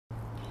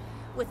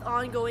With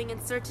ongoing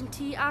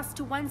uncertainty as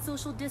to when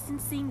social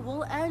distancing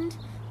will end,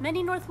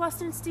 many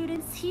Northwestern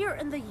students here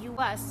in the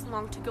U.S.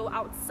 long to go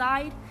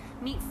outside,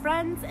 meet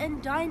friends,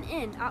 and dine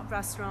in at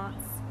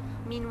restaurants.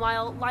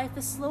 Meanwhile, life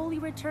is slowly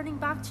returning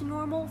back to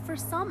normal for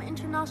some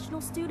international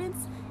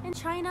students in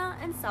China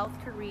and South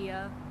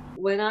Korea.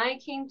 When I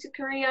came to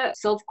Korea,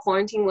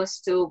 self-quarantine was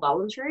still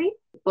voluntary,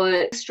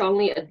 but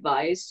strongly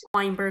advised.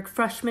 Weinberg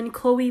freshman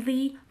Chloe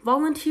Lee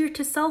volunteered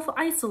to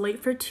self-isolate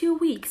for 2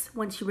 weeks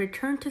when she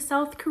returned to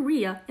South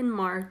Korea in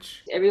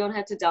March. Everyone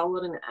had to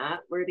download an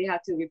app where they had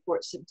to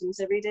report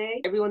symptoms every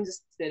day. Everyone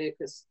just did it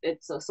because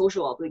it's a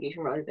social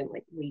obligation rather than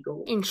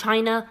legal. In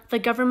China, the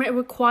government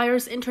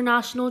requires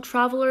international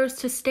travelers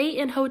to stay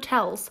in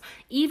hotels,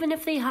 even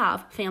if they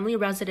have family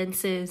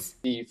residences.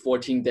 The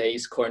 14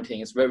 days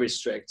quarantine is very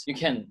strict. You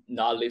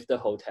cannot leave the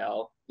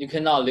hotel. You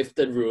cannot leave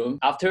the room.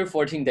 After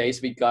 14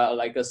 days, we got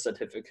a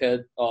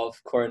certificate of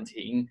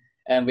quarantine,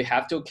 and we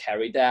have to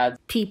carry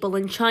that. People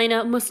in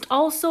China must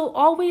also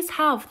always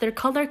have their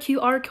color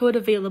QR code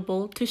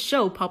available to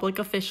show public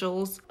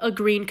officials. A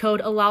green code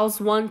allows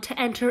one to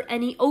enter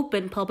any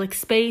open public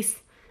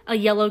space. A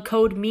yellow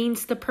code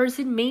means the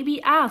person may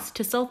be asked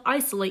to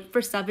self-isolate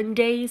for 7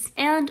 days,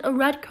 and a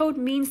red code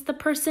means the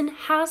person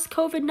has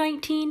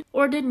COVID-19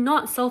 or did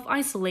not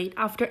self-isolate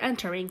after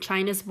entering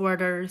China's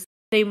borders.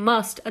 They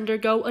must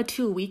undergo a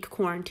 2-week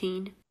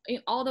quarantine. In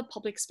all the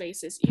public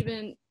spaces,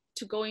 even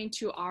to go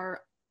into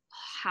our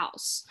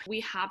house, we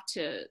have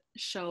to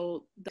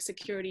show the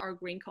security our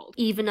green code.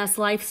 Even as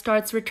life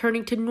starts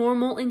returning to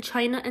normal in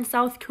China and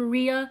South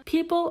Korea,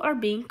 people are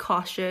being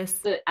cautious.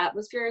 The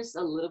atmosphere is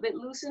a little bit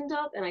loosened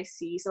up and I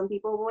see some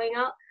people going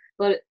out,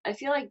 but I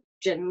feel like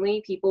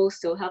generally people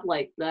still have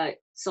that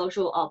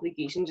social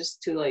obligation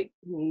just to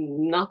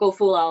not go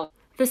full out.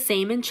 The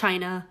same in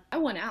China. I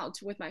went out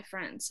with my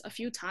friends a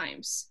few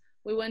times.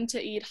 We went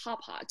to eat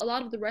hot pot. A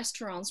lot of the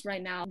restaurants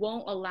right now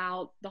won't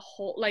allow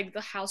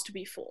the house to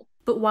be full.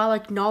 But while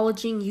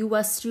acknowledging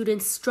U.S.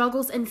 students'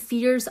 struggles and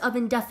fears of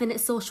indefinite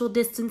social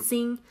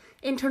distancing,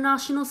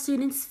 international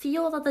students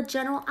feel that the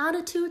general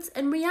attitudes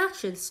and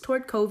reactions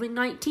toward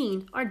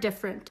COVID-19 are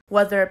different,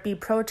 whether it be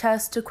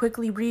protests to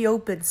quickly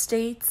reopen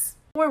states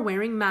or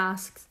wearing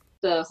masks.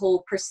 The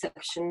whole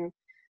perception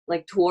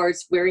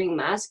towards wearing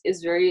masks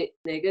is very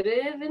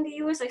negative in the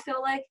US, I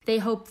feel like. They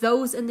hope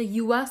those in the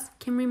US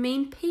can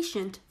remain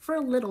patient for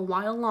a little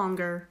while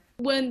longer.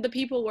 When the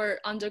people were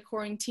under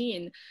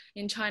quarantine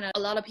in China, a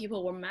lot of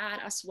people were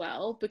mad as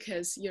well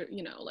because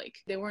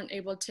they weren't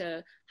able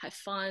to have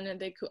fun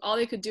and all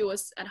they could do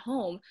was at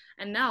home,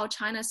 and now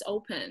China's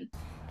open.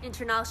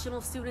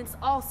 International students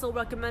also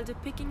recommended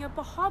picking up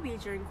a hobby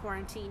during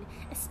quarantine,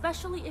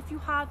 especially if you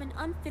have an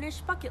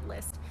unfinished bucket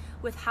list,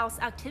 with house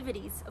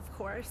activities, of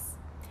course.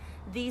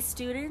 These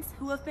students,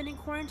 who have been in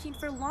quarantine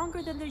for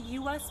longer than their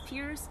U.S.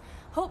 peers,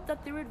 hope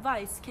that their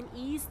advice can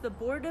ease the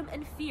boredom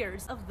and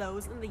fears of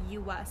those in the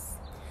U.S.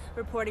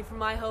 Reporting from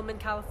my home in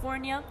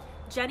California,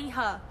 Jenny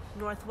He,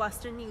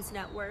 Northwestern News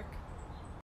Network.